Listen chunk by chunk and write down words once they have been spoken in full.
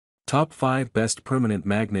Top 5 Best Permanent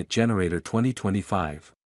Magnet Generator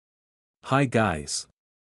 2025. Hi guys!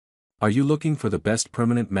 Are you looking for the best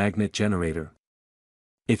permanent magnet generator?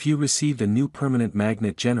 If you received a new permanent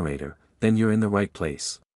magnet generator, then you're in the right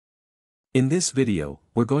place. In this video,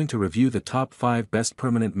 we're going to review the top 5 best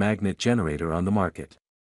permanent magnet generator on the market.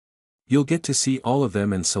 You'll get to see all of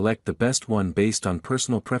them and select the best one based on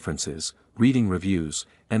personal preferences, reading reviews,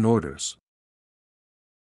 and orders.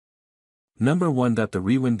 Number 1. The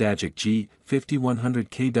Riwendagic G 5100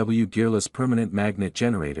 kW Gearless Permanent Magnet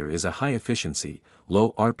Generator is a high-efficiency,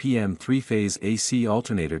 low RPM 3-phase AC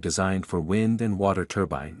alternator designed for wind and water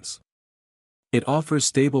turbines. It offers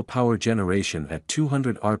stable power generation at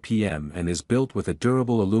 200 RPM and is built with a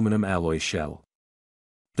durable aluminum alloy shell.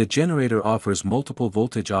 The generator offers multiple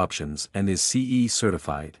voltage options and is CE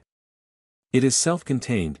certified. It is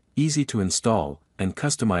self-contained, easy to install, and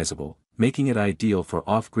customizable, making it ideal for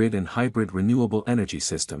off-grid and hybrid renewable energy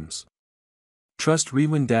systems. Trust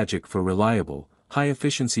Riwendagic for reliable,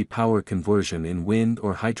 high-efficiency power conversion in wind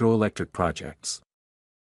or hydroelectric projects.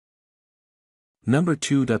 Number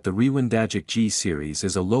 2. The Riwendagic G Series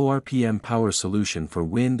is a low RPM power solution for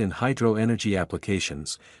wind and hydro energy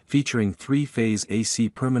applications, featuring 3-phase AC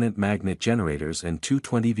permanent magnet generators and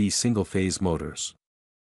 220V single-phase motors.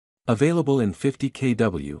 Available in 50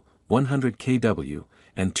 kW, 100 kW,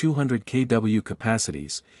 and 200 kW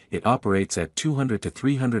capacities, it operates at 200 to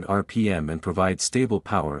 300 RPM and provides stable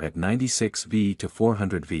power at 96V to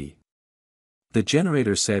 400V. The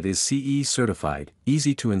generator set is CE certified,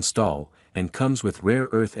 easy to install, and comes with rare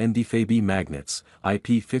earth NdFeB magnets,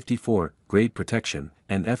 IP54 grade protection,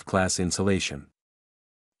 and F-class insulation.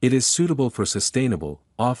 It is suitable for sustainable,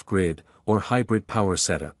 off-grid, or hybrid power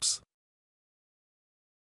setups.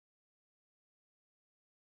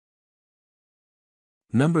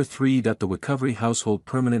 Number 3. The Recovery Household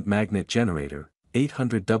Permanent Magnet Generator,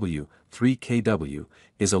 800W, 3 kW,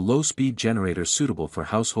 is a low-speed generator suitable for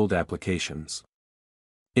household applications.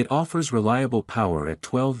 It offers reliable power at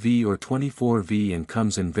 12V or 24V and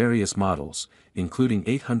comes in various models, including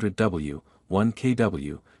 800W, 1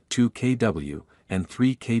 kW, 2 kW, and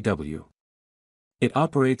 3 kW. It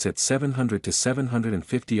operates at 700 to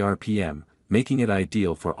 750 RPM, making it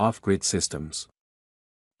ideal for off-grid systems.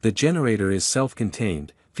 The generator is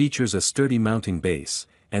self-contained, features a sturdy mounting base,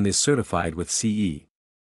 and is certified with CE.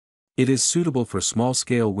 It is suitable for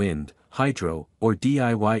small-scale wind, hydro, or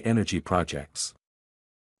DIY energy projects.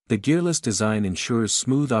 The gearless design ensures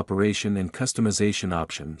smooth operation and customization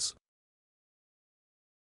options.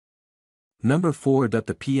 Number 4. The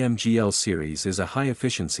PMGL Series is a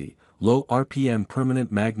high-efficiency, low RPM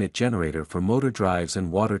permanent magnet generator for motor drives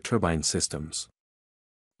and water turbine systems.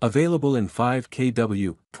 Available in 5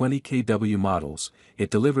 kW, 20 kW models, it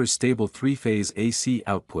delivers stable 3-phase AC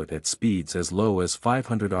output at speeds as low as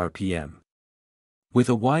 500 RPM. With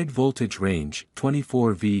a wide voltage range,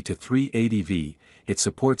 24V to 380V, it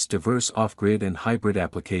supports diverse off-grid and hybrid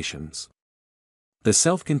applications. The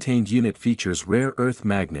self-contained unit features rare earth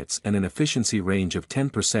magnets and an efficiency range of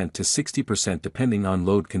 10% to 60% depending on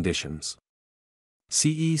load conditions.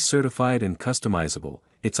 CE certified and customizable,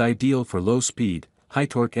 it's ideal for low-speed,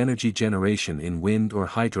 high-torque energy generation in wind or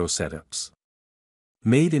hydro setups.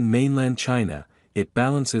 Made in mainland China, it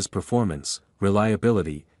balances performance,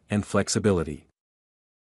 reliability, and flexibility.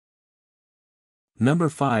 Number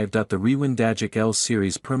 5. The Riwendagic L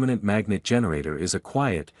Series Permanent Magnet Generator is a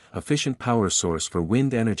quiet, efficient power source for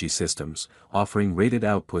wind energy systems, offering rated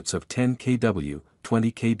outputs of 10 kW,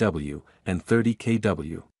 20 kW, and 30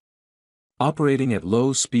 kW. Operating at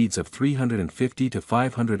low speeds of 350 to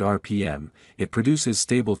 500 RPM, it produces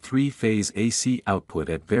stable 3-phase AC output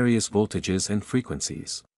at various voltages and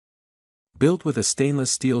frequencies. Built with a stainless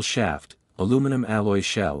steel shaft, aluminum alloy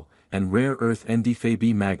shell, and rare earth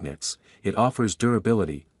NdFeB magnets, it offers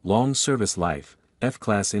durability, long service life,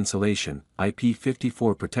 F-class insulation,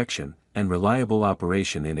 IP54 protection, and reliable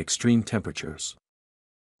operation in extreme temperatures.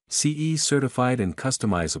 CE certified and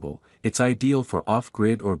customizable, it's ideal for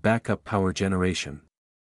off-grid or backup power generation.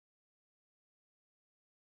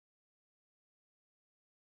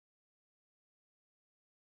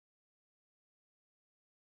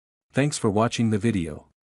 Thanks for watching the video.